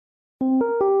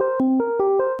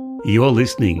You're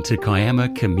listening to Kiama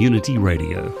Community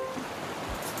Radio.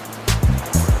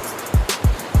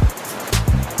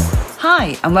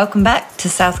 Hi, and welcome back to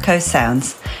South Coast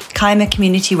Sounds, Kiama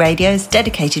Community Radio's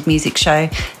dedicated music show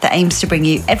that aims to bring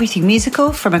you everything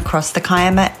musical from across the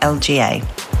Kiama LGA.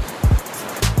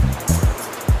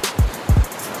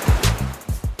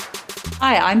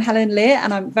 Hi, I'm Helen Lear,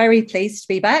 and I'm very pleased to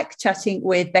be back chatting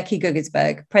with Becky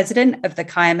Guggersberg, President of the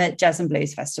Kiama Jazz and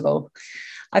Blues Festival.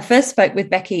 I first spoke with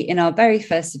Becky in our very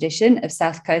first edition of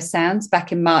South Coast Sounds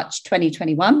back in March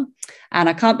 2021, and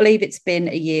I can't believe it's been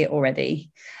a year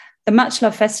already. The Much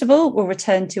Love Festival will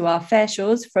return to our fair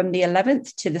shores from the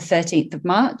 11th to the 13th of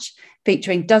March,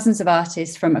 featuring dozens of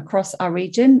artists from across our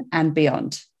region and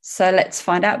beyond. So let's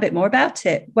find out a bit more about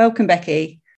it. Welcome,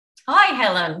 Becky. Hi,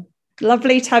 Helen.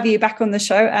 Lovely to have you back on the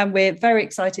show, and we're very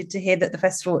excited to hear that the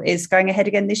festival is going ahead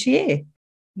again this year.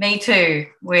 Me too.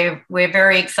 We're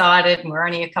very excited, and we're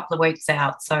only a couple of weeks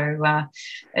out, so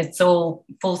it's all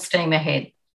full steam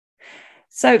ahead.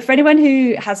 So for anyone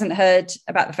who hasn't heard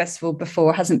about the festival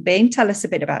before, hasn't been, tell us a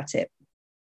bit about it.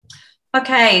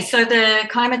 Okay, so the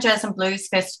Kiama Jazz and Blues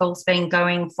Festival's been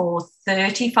going for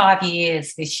 35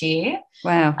 years this year.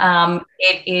 Wow.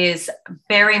 It is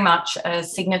very much a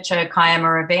signature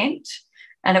Kiama event,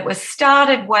 and it was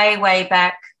started way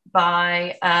back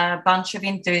by a bunch of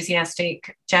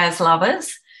enthusiastic jazz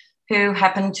lovers who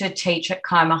happened to teach at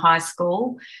Kiama High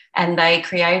School, and they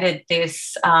created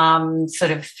this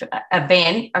sort of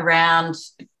event around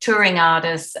touring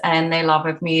artists and their love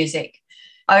of music.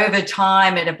 Over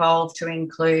time, it evolved to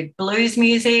include blues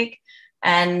music,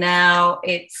 and now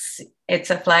it's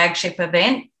a flagship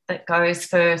event that goes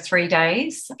for 3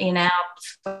 days in our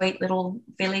sweet little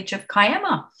village of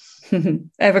Kiama.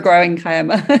 Ever-growing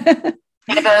Kiama.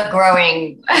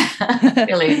 Ever-growing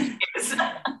village.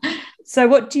 So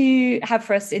what do you have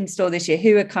for us in store this year?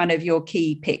 Who are kind of your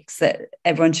key picks that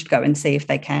everyone should go and see if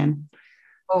they can?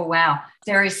 Oh, wow.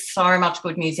 There is so much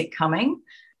good music coming.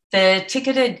 The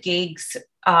ticketed gigs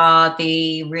are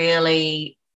the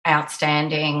really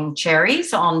outstanding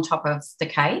cherries on top of the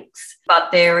cakes,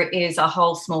 but there is a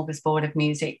whole smorgasbord of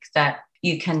music that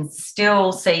you can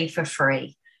still see for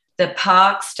free. The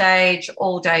park stage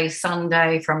all day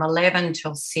Sunday from 11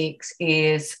 till 6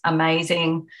 is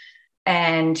amazing,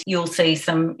 and you'll see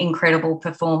some incredible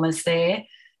performers there.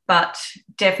 But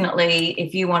definitely,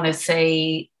 if you want to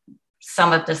see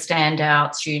some of the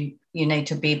standouts, you need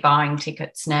to be buying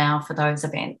tickets now for those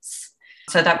events.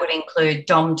 So that would include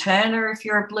Dom Turner, if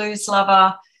you're a blues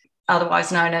lover,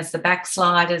 otherwise known as the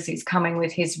Backsliders. He's coming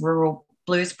with his Rural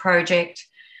Blues Project.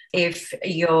 If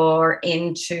you're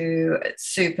into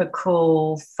super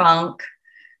cool funk,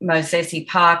 Mosesi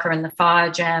Parker and the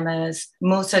Firejammers.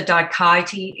 Musa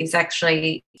Daikaiti is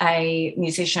actually a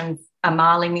musician, a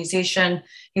Mali musician.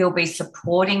 He'll be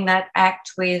supporting that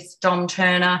act with Dom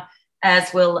Turner,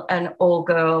 as will an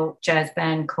all-girl jazz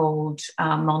band called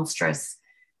Monstrous.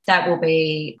 That will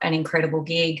be an incredible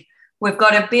gig. We've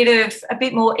got a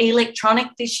bit more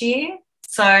electronic this year,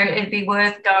 so it'd be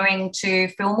worth going to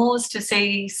Fillmore's to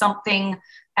see something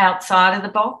outside of the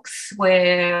box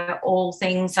where all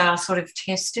things are sort of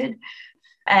tested.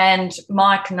 And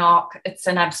Mike Knock, it's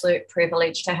an absolute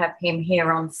privilege to have him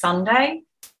here on Sunday,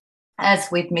 as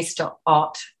with Mr.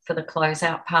 Ott for the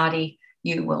closeout party.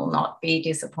 You will not be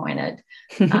disappointed.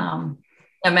 No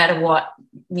matter what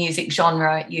music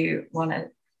genre you want to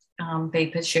be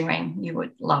pursuing, you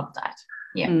would love that.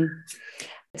 Yeah.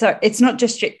 So it's not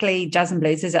just strictly jazz and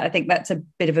blues, is it? I think that's a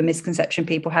bit of a misconception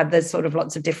people have. There's sort of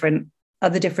lots of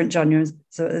other different genres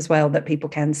as well that people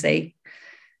can see.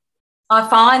 I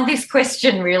find this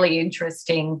question really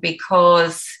interesting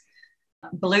because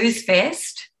Blues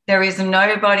Fest, there is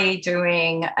nobody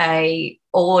doing a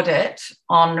audit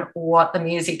on what the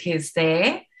music is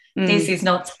there. This is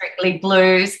not strictly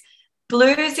blues.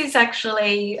 Blues is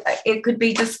actually, it could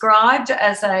be described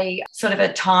as a sort of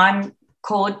a time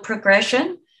chord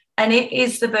progression, and it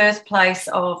is the birthplace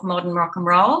of modern rock and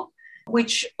roll,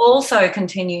 which also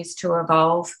continues to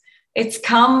evolve. It's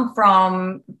come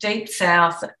from deep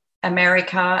South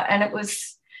America, and it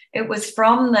was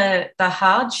from the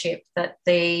hardship that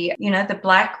the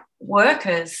black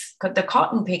workers, the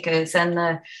cotton pickers,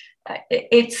 and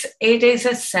it is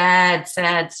a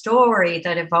sad story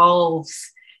that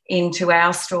evolves into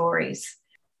our stories.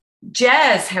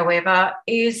 Jazz, however,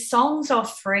 is songs of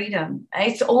freedom.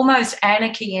 It's almost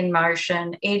anarchy in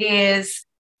motion. It is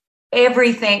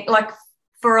everything. Like,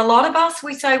 for a lot of us,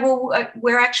 we say, well,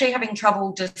 we're actually having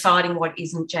trouble deciding what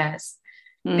isn't jazz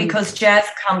because jazz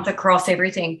comes across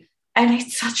everything. And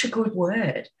it's such a good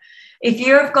word. If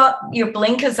you've got your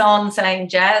blinkers on saying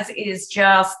jazz is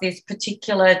just this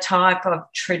particular type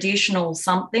of traditional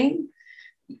something,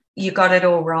 you got it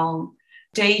all wrong.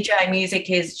 DJ music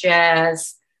is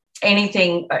jazz.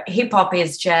 Anything, hip hop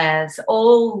is jazz.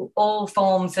 All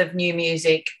forms of new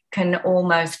music can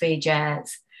almost be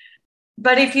jazz.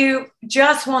 But if you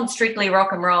just want strictly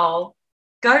rock and roll,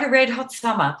 go to Red Hot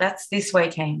Summer. That's this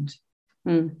weekend.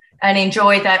 And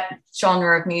enjoy that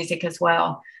genre of music as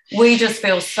well. We just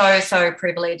feel so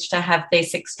privileged to have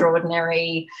this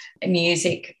extraordinary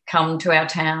music come to our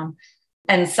town.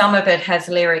 And some of it has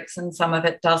lyrics and some of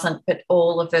it doesn't, but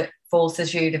all of it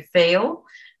forces you to feel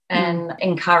and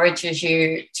encourages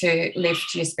you to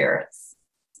lift your spirits.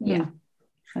 Yeah.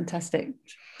 Fantastic.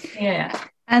 Yeah.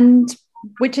 And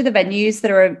which are the venues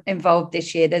that are involved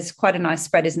this year? There's quite a nice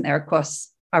spread, isn't there, across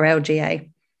our LGA?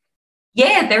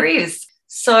 Yeah, there is.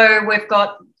 So we've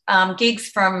got gigs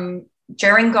from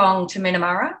Gerringong to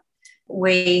Minamurra.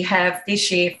 We have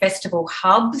this year festival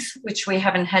hubs, which we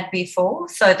haven't had before.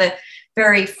 So the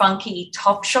very funky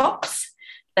Top Shops,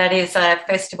 that is a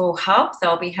festival hub.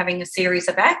 They'll be having a series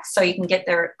of acts, so you can get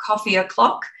there at coffee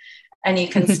o'clock and you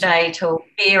can stay till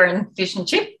beer and fish and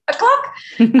chip o'clock.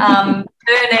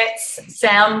 Burnett's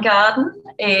Sound Garden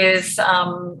is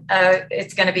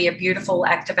it's going to be a beautiful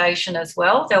activation as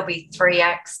well. There'll be 3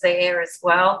 acts there as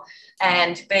well.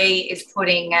 And B is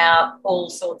putting out all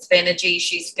sorts of energy.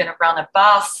 She's going to run a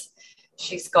bus.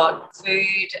 She's got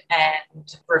food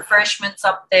and refreshments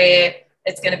up there.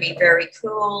 It's going to be very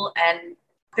cool and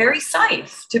very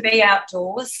safe to be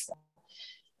outdoors.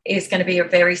 It's going to be a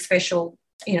very special,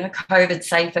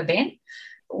 COVID-safe event.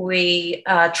 We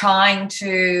are trying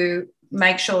to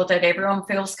make sure that everyone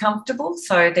feels comfortable.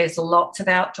 So there's lots of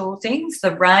outdoor things.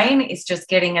 The rain is just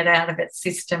getting it out of its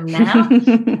system now. And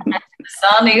the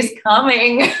sun is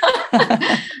coming.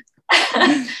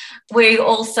 We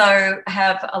also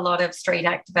have a lot of street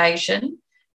activation.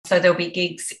 So there'll be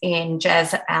gigs in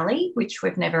Jazz Alley, which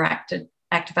we've never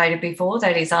activated before.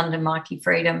 That is under Mikey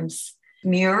Freedom's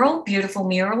beautiful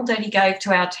mural that he gave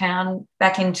to our town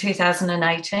back in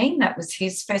 2018. That was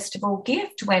his festival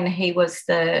gift when he was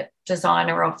the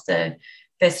designer of the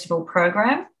festival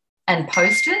program and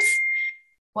posters.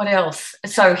 What else?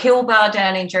 So Hill Bar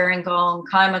down in Gerringong,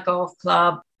 Kiama Golf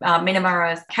Club,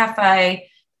 Minamurra Cafe,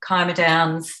 Kiama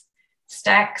Downs,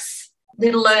 Stacks,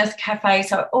 Little Earth Cafe.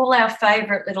 So all our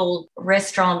favourite little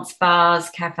restaurants,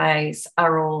 bars, cafes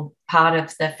are all part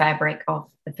of the fabric of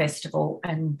the festival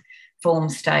and form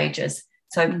stages.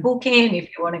 So book in if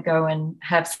you want to go and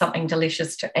have something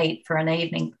delicious to eat for an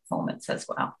evening performance as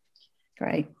well.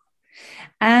 Great.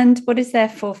 And what is there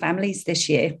for families this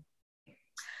year?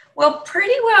 Well,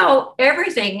 pretty well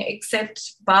everything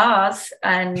except bars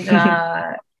and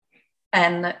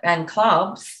and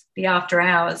clubs. The after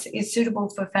hours is suitable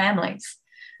for families.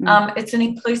 It's an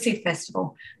inclusive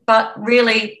festival, but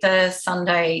really the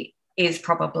Sunday is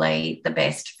probably the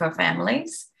best for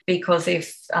families, because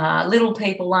if little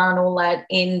people aren't all that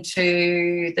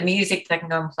into the music, they can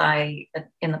go and play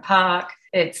in the park.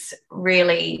 It's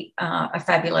really a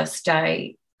fabulous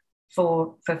day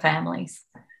for families.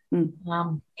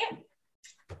 Yeah.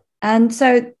 And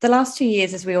so the last 2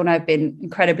 years, as we all know, have been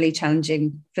incredibly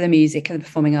challenging for the music and the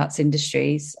performing arts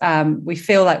industries. We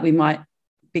feel like we might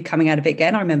be coming out of it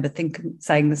again. I remember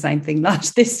saying the same thing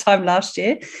this time last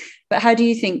year. But how do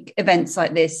you think events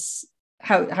like this,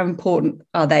 how important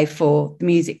are they for the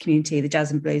music community, the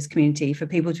jazz and blues community, for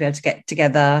people to be able to get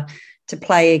together, to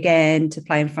play again, to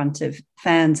play in front of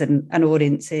fans and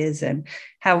audiences? And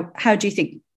how do you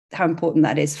think how important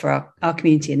that is for our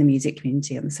community and the music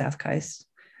community on the South Coast?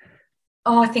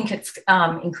 Oh, I think it's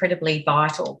incredibly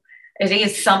vital. It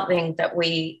is something that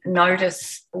we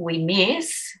notice we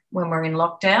miss when we're in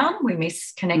lockdown. We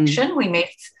miss connection. We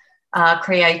miss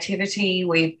creativity.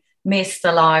 We miss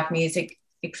the live music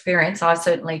experience. I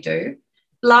certainly do.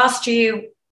 Last year,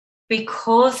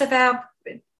 because of our,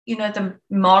 the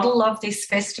model of this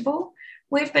festival,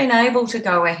 we've been able to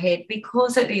go ahead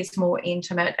because it is more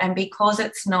intimate and because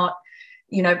it's not,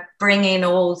 bring in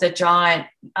all the giant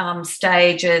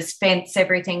stages, fence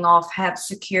everything off, have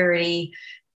security,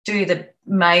 do the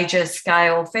major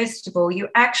scale festival. You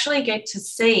actually get to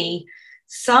see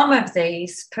some of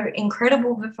these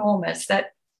incredible performers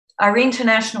that are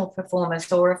international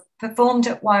performers or have performed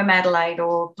at Womadelaide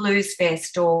or Blues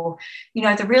Fest or,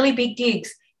 the really big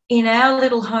gigs in our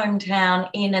little hometown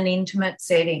in an intimate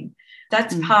setting.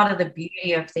 That's part of the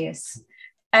beauty of this.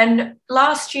 And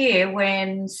last year,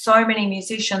 when so many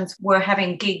musicians were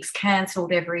having gigs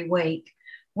cancelled every week,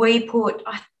 we put,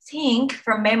 I think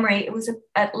from memory, it was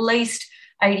at least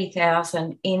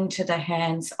 80,000 into the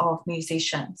hands of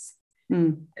musicians.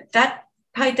 that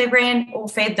paid their rent or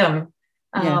fed them.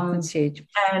 That's huge.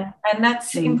 And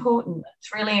that's important.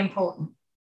 It's really important.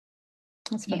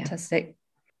 That's fantastic.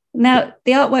 Now,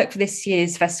 the artwork for this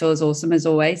year's festival is awesome, as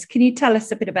always. Can you tell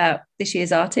us a bit about this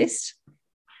year's artist?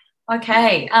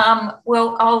 Okay.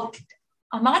 Well,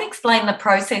 I might explain the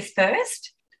process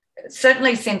first.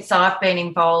 Certainly since I've been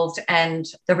involved, and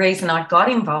the reason I got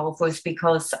involved was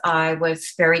because I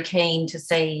was very keen to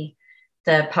see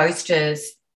the posters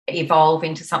evolve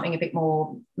into something a bit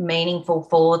more meaningful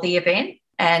for the event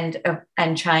and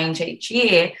change each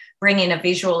year, bring in a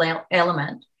visual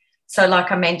element. So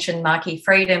like I mentioned, Marquee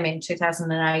Freedom in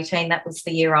 2018, that was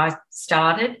the year I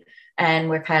started. And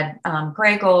we've had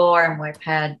Gregor and we've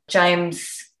had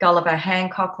James Gulliver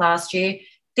Hancock last year.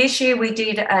 This year we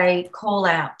did a call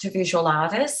out to visual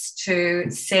artists to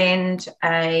send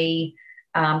a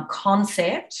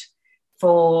concept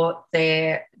for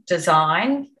their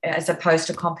design as opposed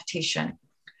to competition.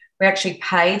 We actually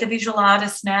pay the visual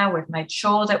artists now. We've made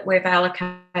sure that we've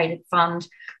allocated fund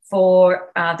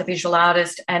for the visual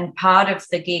artist, and part of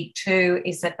the gig too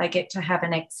is that they get to have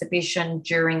an exhibition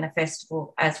during the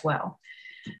festival as well.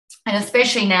 And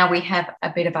especially now we have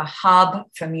a bit of a hub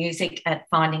for music at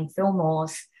Finding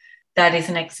Fillmore's. That is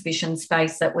an exhibition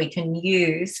space that we can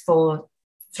use for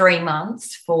 3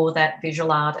 months for that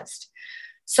visual artist.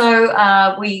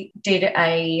 So we did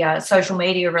a social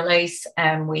media release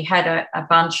and we had a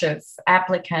bunch of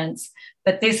applicants,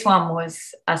 but this one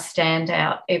was a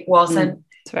standout. It wasn't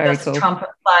just cool trumpet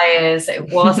players.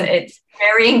 It's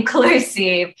very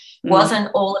inclusive. It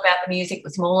wasn't all about the music. It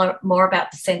was more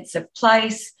about the sense of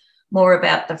place, more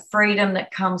about the freedom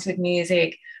that comes with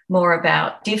music, more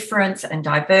about difference and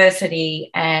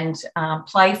diversity and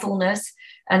playfulness.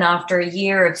 And after a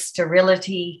year of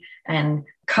sterility and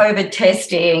COVID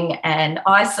testing and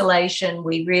isolation,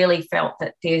 we really felt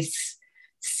that this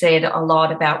said a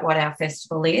lot about what our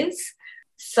festival is.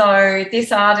 So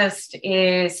this artist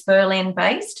is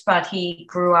Berlin-based, but he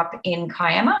grew up in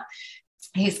Kiama.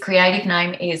 His creative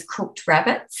name is Cooked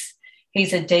Rabbits.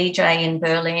 He's a DJ in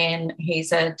Berlin.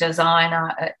 He's a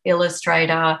designer, an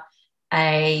illustrator,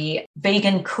 a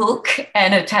vegan cook,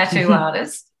 and a tattoo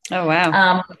artist. Oh,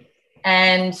 wow.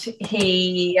 And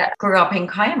he grew up in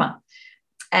Kiama.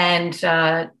 And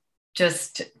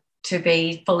just to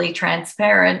be fully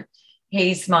transparent,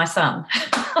 he's my son.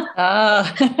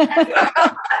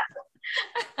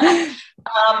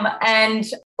 And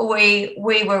we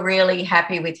were really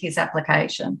happy with his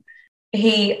application.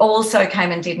 He also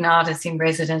came and did an artist in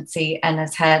residency and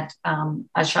has had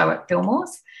a show at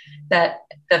Fillmore's. That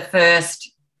the first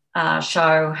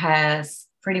show has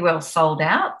pretty well sold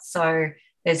out. So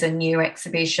there's a new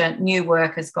exhibition, new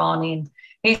work has gone in.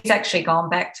 He's actually gone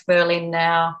back to Berlin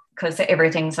now because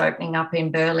everything's opening up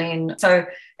in Berlin. So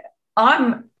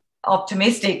I'm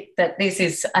optimistic that this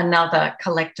is another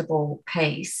collectible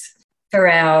piece for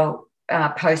our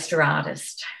poster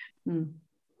artist.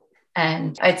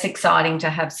 And it's exciting to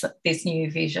have this new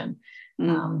vision.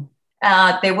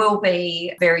 There will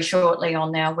be very shortly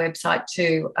on our website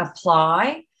to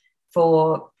apply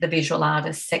for the visual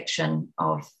artist section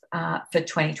of for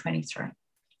 2023.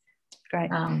 Great.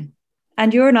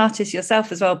 And you're an artist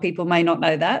yourself as well. People may not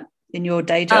know that in your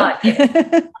day job. Yes.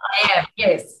 I am,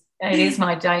 yes. It is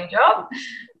my day job.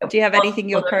 Do you have anything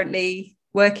you're currently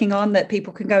working on that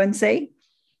people can go and see?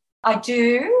 I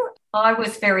do. I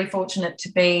was very fortunate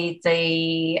to be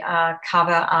the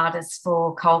cover artist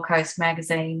for Cold Coast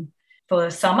magazine for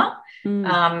the summer.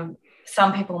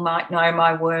 Some people might know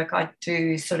my work. I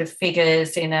do sort of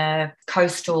figures in a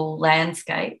coastal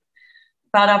landscape.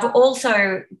 But I've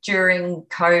also, during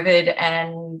COVID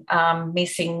and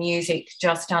missing music,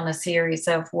 just done a series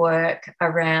of work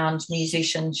around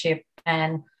musicianship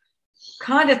and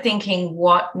kind of thinking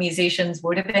what musicians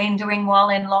would have been doing while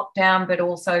in lockdown, but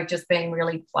also just being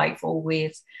really playful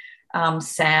with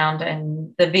sound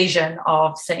and the vision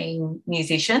of seeing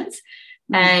musicians.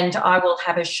 And I will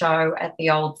have a show at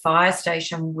the old fire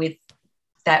station with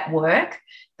that work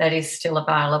that is still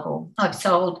available. I've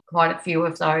sold quite a few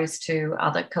of those to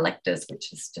other collectors, which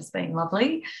has just been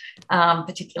lovely,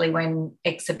 particularly when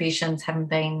exhibitions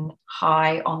haven't been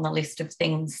high on the list of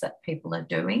things that people are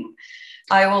doing.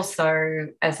 I also,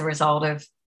 as a result of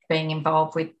being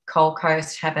involved with Cold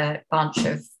Coast, have a bunch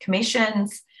of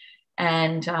commissions,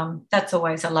 and that's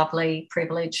always a lovely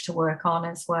privilege to work on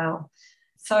as well.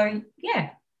 So,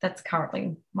 yeah, that's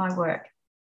currently my work.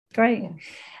 Great.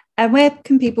 And where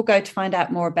can people go to find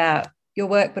out more about your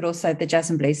work, but also the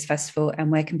Jazz and Blues Festival, and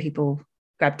where can people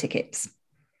grab tickets?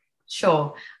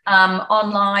 Sure.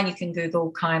 Online, you can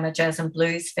Google Kiama Jazz and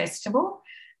Blues Festival.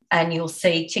 and you'll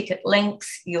see ticket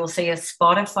links. You'll see a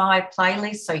Spotify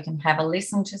playlist so you can have a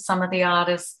listen to some of the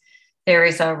artists. There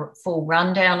is a full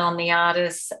rundown on the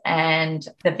artists and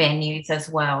the venues as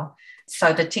well.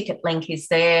 So the ticket link is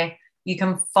there. You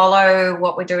can follow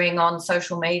what we're doing on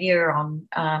social media on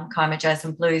Kiama Jazz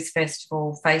and Blues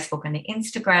Festival, Facebook and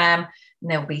Instagram, and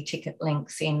there'll be ticket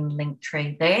links in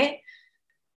Linktree there.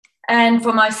 And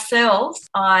for myself,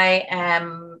 I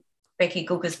am Becky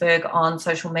Guggersberg on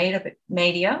social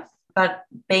media, but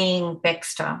Being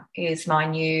Bexter is my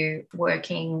new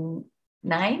working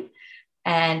name.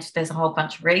 And there's a whole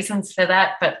bunch of reasons for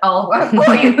that, but I'll work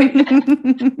for you.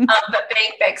 But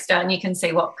Being Bexter, and you can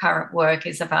see what current work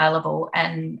is available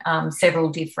and several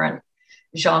different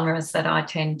genres that I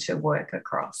tend to work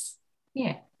across.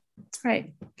 Yeah.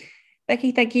 Great.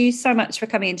 Becky, thank you so much for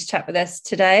coming in to chat with us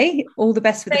today. All the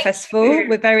best with the festival. You.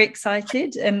 We're very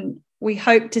excited, and we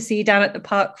hope to see you down at the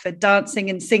park for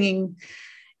dancing and singing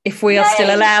if we are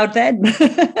still allowed then.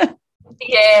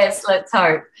 Yes, let's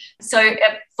hope. So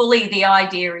fully the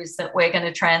idea is that we're going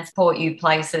to transport you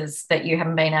places that you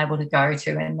haven't been able to go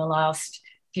to in the last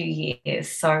few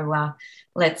years. So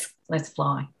let's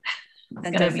fly. It's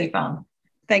going to be fun.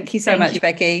 Thank you so much,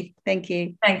 Becky. Thank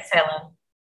you. Thanks, Helen.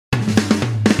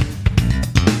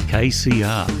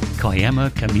 KCR,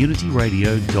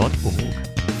 KiamaCommunityRadio.org.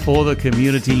 For the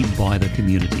community, by the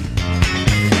community.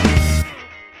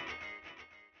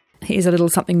 Here's a little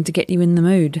something to get you in the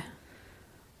mood.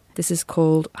 This is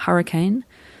called Hurricane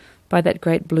by that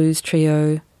great blues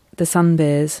trio, the Sun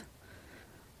Bears.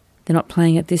 They're not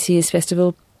playing at this year's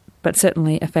festival, but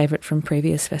certainly a favourite from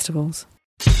previous festivals.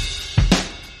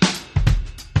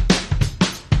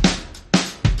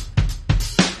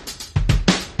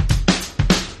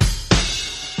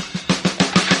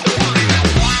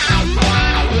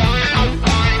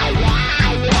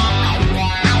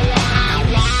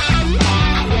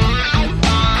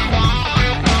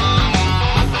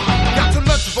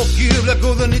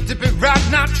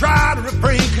 Try to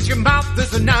refrain, cause your mouth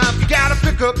is a knife. You gotta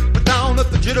pick up, put down at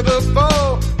the jitterbug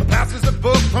ball. The past is a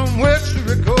book from which you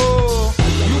recall.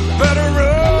 You better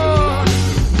run.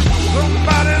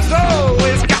 Somebody's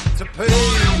always got to pay.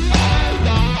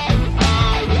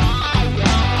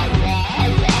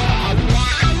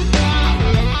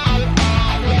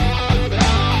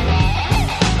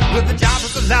 With the job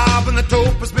is alive and the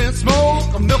dope has been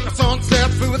smoked. A milk of sunset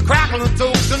filled with crackling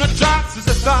toast. And a choice is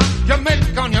a thought you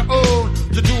make on your own.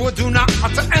 To do or do not,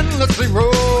 to endlessly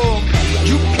roam.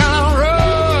 You cannot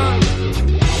run.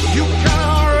 You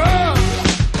cannot run.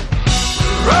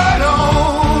 Right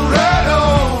on, right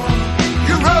on.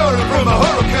 You're running from a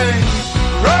hurricane.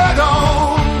 Right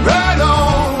on, right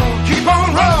on. Keep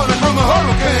on running from a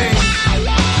hurricane.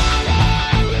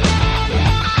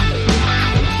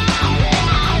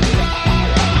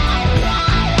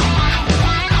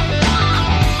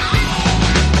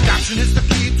 Adoption is the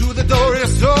key to the door,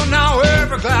 yes, so now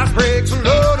glass breaks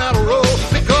alone out of roll.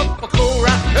 Pick up a cold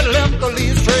rock and let the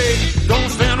leaves stray. Don't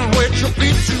stand and wait your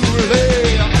feet to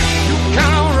relay. You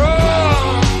can't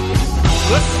run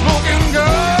the smoking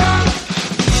gun.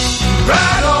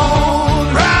 Right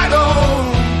on, right on.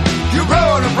 You're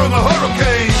running from a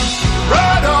hurricane.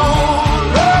 Right on,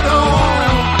 right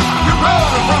on. You're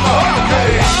running from a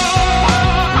hurricane.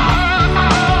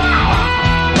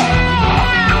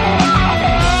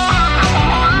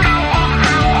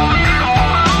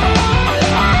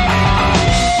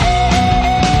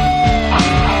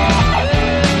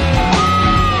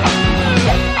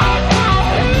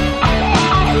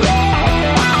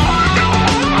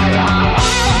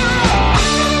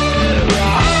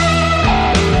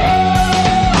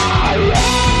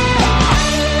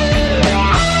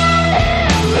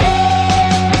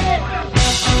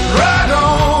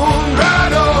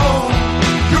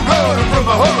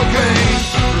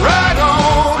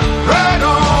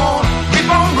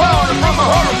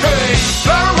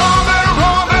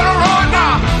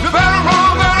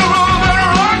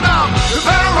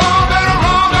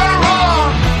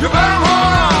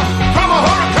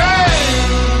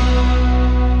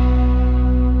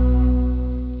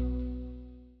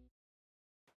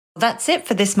 That's it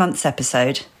for this month's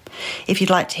episode. If you'd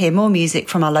like to hear more music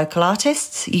from our local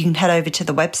artists, you can head over to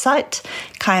the website,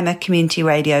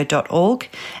 KiamaCommunityRadio.org,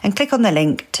 and click on the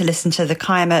link to listen to the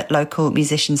Kiama Local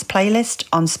Musicians playlist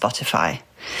on Spotify.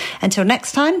 Until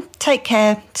next time, take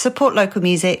care, support local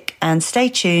music, and stay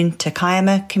tuned to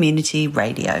Kiama Community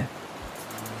Radio.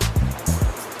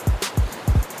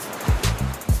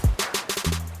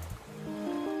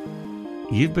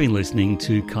 You've been listening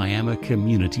to Kiama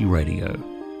Community Radio.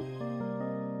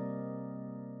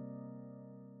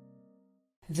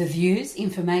 The views,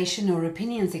 information or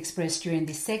opinions expressed during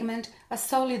this segment are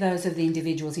solely those of the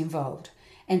individuals involved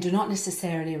and do not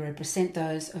necessarily represent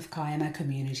those of Kiama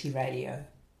Community Radio.